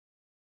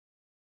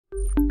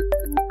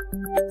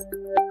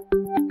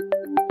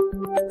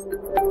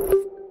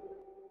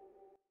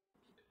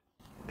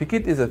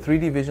Pickit is a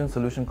 3D vision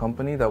solution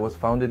company that was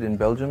founded in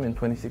Belgium in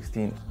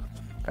 2016.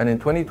 And in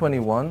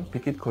 2021,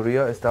 Pickit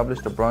Korea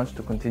established a branch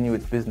to continue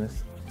its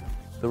business.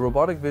 The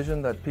robotic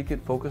vision that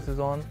Pickit focuses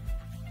on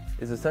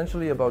is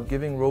essentially about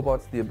giving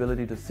robots the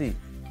ability to see,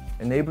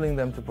 enabling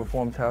them to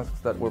perform tasks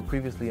that were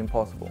previously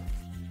impossible,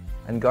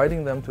 and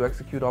guiding them to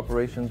execute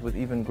operations with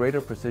even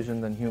greater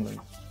precision than humans.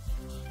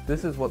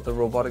 This is what the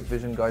robotic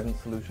vision guidance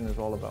solution is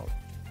all about.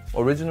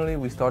 Originally,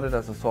 we started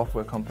as a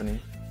software company.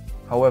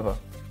 However,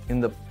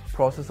 in the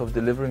process of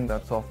delivering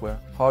that software,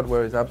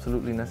 hardware is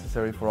absolutely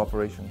necessary for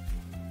operation.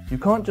 You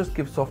can't just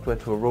give software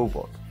to a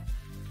robot.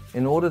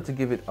 In order to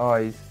give it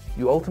eyes,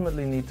 you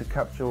ultimately need to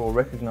capture or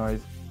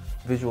recognize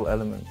visual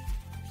elements.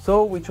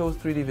 So we chose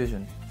 3D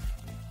vision.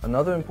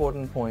 Another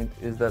important point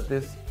is that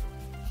this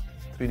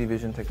 3D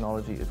vision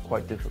technology is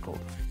quite difficult.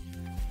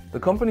 The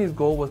company's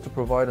goal was to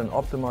provide an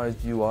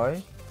optimized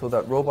UI so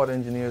that robot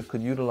engineers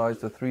could utilize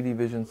the 3D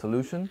vision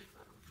solution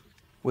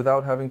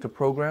without having to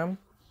program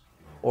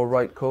or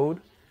write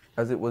code,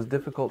 as it was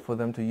difficult for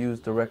them to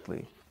use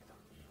directly.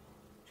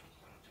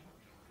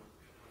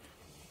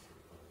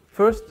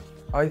 First,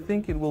 I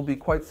think it will be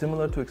quite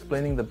similar to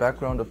explaining the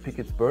background of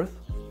Pickit's birth.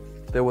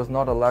 There was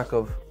not a lack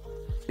of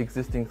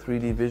existing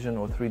 3D vision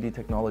or 3D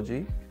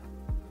technology.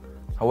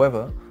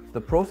 However, the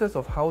process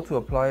of how to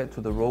apply it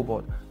to the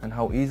robot and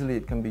how easily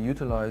it can be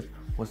utilized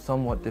was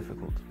somewhat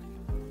difficult.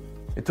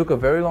 It took a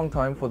very long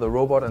time for the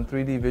robot and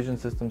 3D vision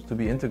systems to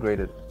be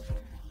integrated,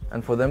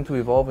 and for them to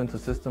evolve into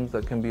systems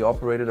that can be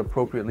operated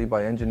appropriately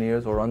by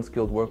engineers or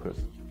unskilled workers.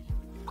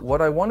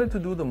 What I wanted to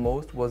do the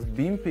most was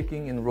beam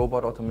picking in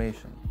robot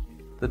automation.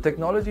 The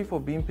technology for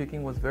beam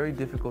picking was very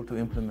difficult to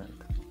implement.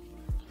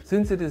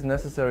 Since it is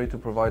necessary to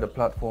provide a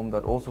platform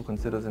that also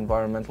considers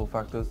environmental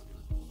factors,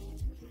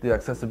 the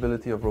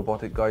accessibility of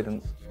robotic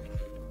guidance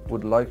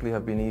would likely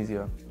have been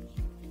easier.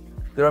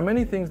 There are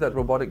many things that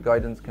robotic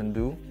guidance can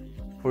do.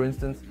 For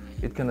instance,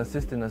 it can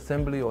assist in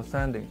assembly or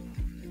sanding.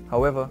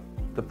 However,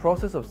 the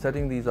process of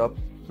setting these up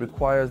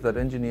requires that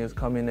engineers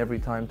come in every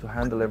time to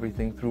handle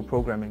everything through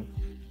programming.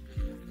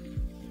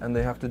 And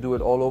they have to do it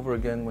all over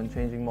again when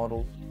changing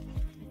models.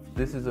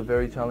 This is a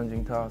very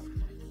challenging task,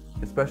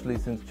 especially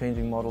since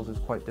changing models is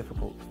quite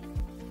difficult.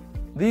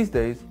 These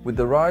days, with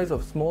the rise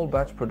of small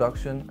batch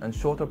production and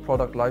shorter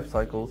product life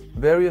cycles,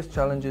 various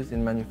challenges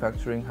in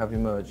manufacturing have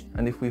emerged,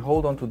 and if we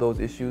hold on to those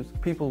issues,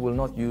 people will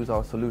not use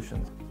our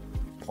solutions.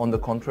 On the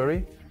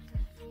contrary,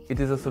 it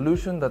is a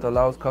solution that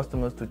allows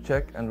customers to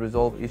check and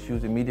resolve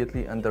issues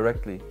immediately and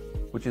directly,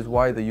 which is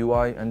why the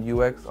UI and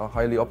UX are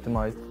highly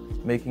optimized,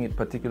 making it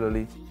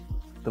particularly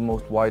the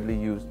most widely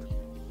used.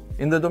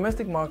 In the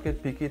domestic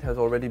market, Pickit has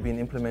already been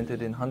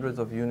implemented in hundreds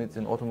of units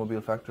in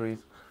automobile factories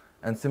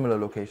and similar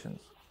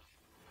locations.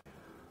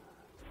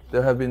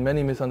 There have been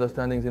many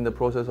misunderstandings in the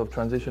process of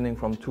transitioning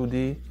from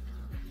 2D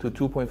to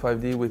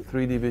 2.5D with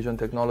 3D vision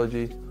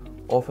technology,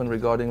 often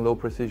regarding low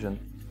precision.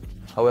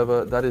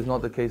 However, that is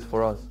not the case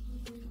for us.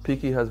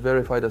 Pickit has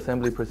verified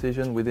assembly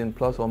precision within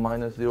plus or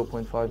minus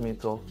 0.5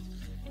 meter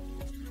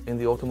in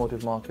the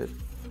automotive market,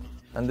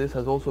 and this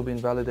has also been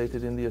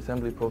validated in the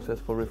assembly process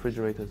for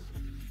refrigerators.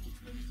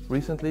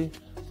 Recently,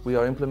 we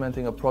are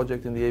implementing a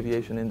project in the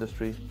aviation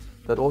industry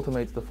that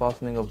automates the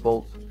fastening of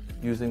bolts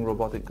using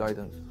robotic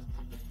guidance.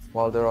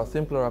 While there are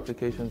simpler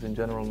applications in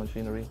general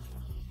machinery,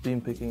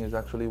 beam picking is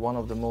actually one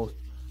of the most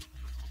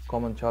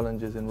common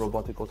challenges in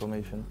robotic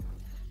automation.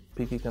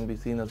 Pickit can be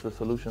seen as the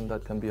solution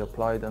that can be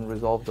applied and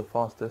resolved the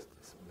fastest.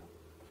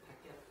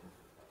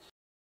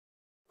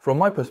 From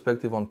my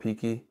perspective on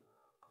Pickit,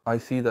 I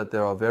see that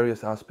there are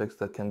various aspects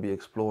that can be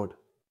explored.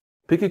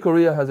 Pickit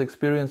Korea has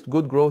experienced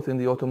good growth in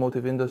the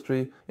automotive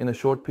industry in a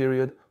short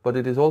period, but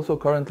it is also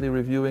currently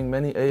reviewing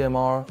many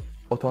AMR,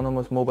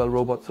 autonomous mobile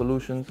robot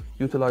solutions,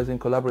 utilizing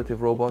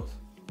collaborative robots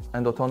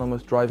and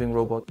autonomous driving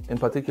robots, in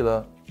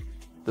particular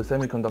the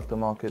semiconductor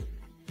market.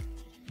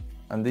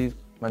 And these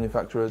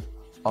manufacturers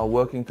are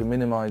working to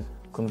minimize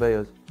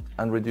conveyors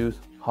and reduce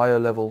higher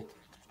level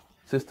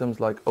systems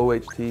like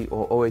OHT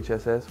or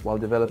OHSS while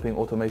developing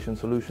automation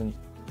solutions.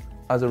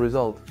 As a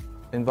result,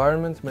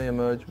 environments may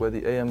emerge where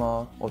the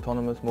AMR,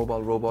 autonomous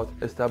mobile robot,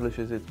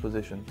 establishes its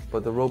position,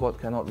 but the robot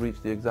cannot reach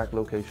the exact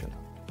location.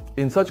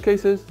 In such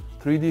cases,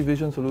 3D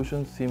vision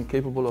solutions seem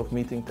capable of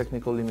meeting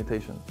technical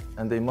limitations,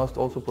 and they must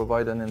also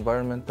provide an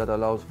environment that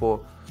allows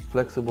for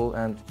flexible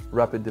and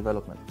rapid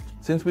development.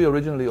 Since we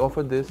originally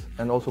offered this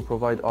and also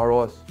provide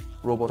ROS,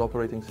 robot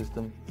operating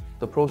system,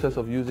 the process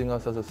of using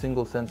us as a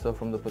single sensor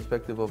from the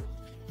perspective of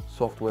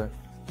software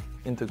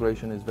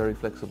integration is very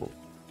flexible.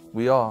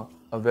 We are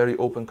a very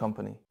open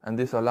company, and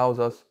this allows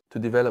us to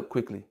develop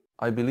quickly.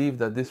 I believe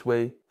that this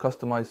way,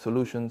 customized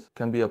solutions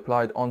can be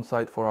applied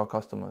on-site for our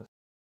customers.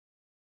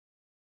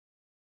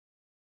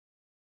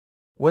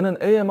 When an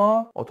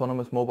AMR,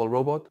 autonomous mobile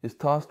robot, is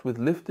tasked with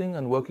lifting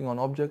and working on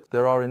objects,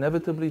 there are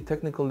inevitably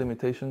technical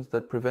limitations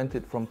that prevent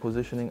it from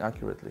positioning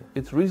accurately.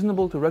 It's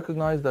reasonable to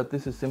recognize that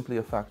this is simply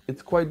a fact.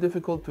 It's quite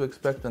difficult to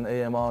expect an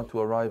AMR to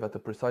arrive at a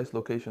precise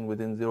location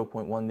within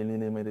 0.1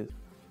 millimeters.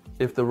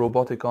 If the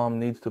robotic arm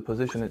needs to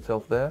position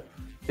itself there,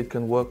 it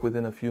can work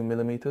within a few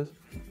millimeters,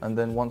 and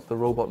then once the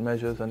robot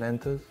measures and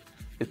enters,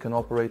 it can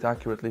operate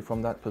accurately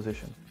from that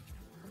position.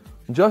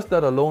 Just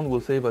that alone will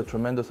save a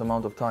tremendous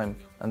amount of time,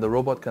 and the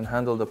robot can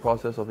handle the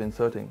process of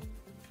inserting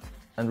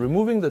and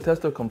removing the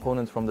tester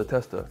components from the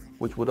tester,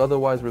 which would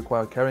otherwise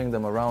require carrying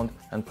them around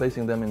and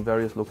placing them in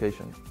various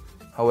locations.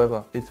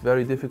 However, it's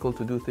very difficult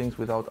to do things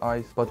without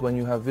eyes, but when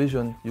you have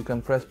vision, you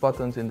can press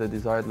buttons in the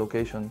desired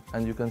location,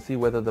 and you can see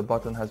whether the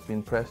button has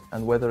been pressed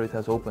and whether it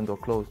has opened or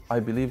closed. I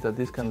believe that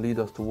this can lead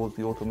us towards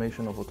the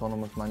automation of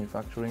autonomous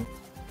manufacturing.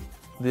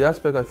 The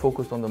aspect I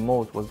focused on the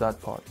most was that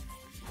part.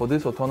 For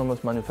this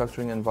autonomous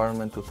manufacturing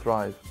environment to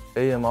thrive,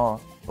 AMR,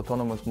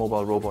 autonomous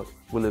mobile robot,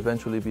 will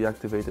eventually be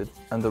activated,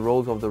 and the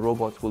roles of the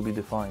robots will be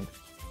defined.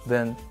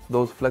 Then,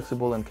 those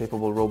flexible and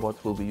capable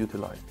robots will be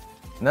utilized.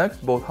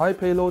 Next, both high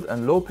payload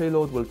and low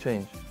payload will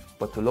change,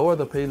 but to lower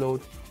the payload,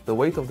 the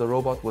weight of the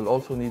robot will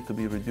also need to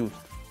be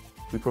reduced.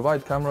 We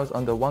provide cameras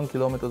under 1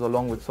 kilometer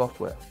along with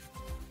software.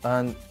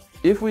 And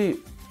if we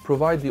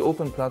provide the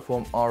open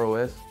platform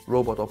ROS,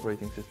 Robot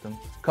Operating System,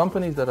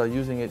 companies that are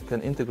using it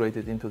can integrate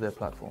it into their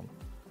platform.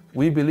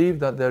 We believe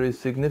that there is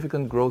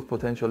significant growth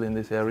potential in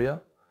this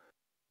area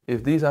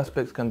if these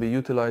aspects can be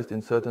utilized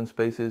in certain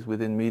spaces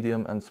within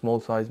medium and small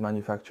size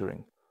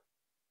manufacturing.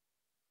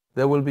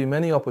 There will be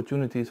many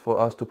opportunities for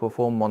us to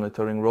perform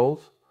monitoring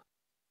roles,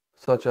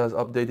 such as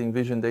updating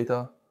vision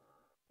data.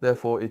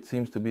 Therefore, it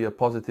seems to be a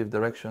positive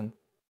direction.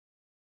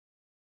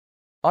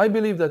 I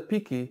believe that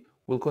Pickit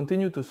will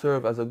continue to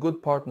serve as a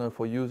good partner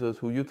for users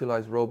who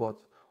utilize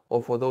robots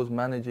or for those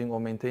managing or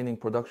maintaining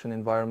production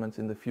environments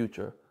in the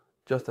future,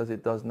 just as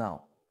it does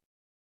now.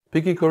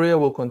 Pickit Korea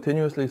will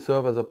continuously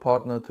serve as a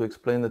partner to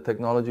explain the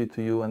technology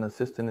to you and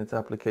assist in its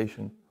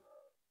application.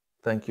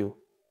 Thank you.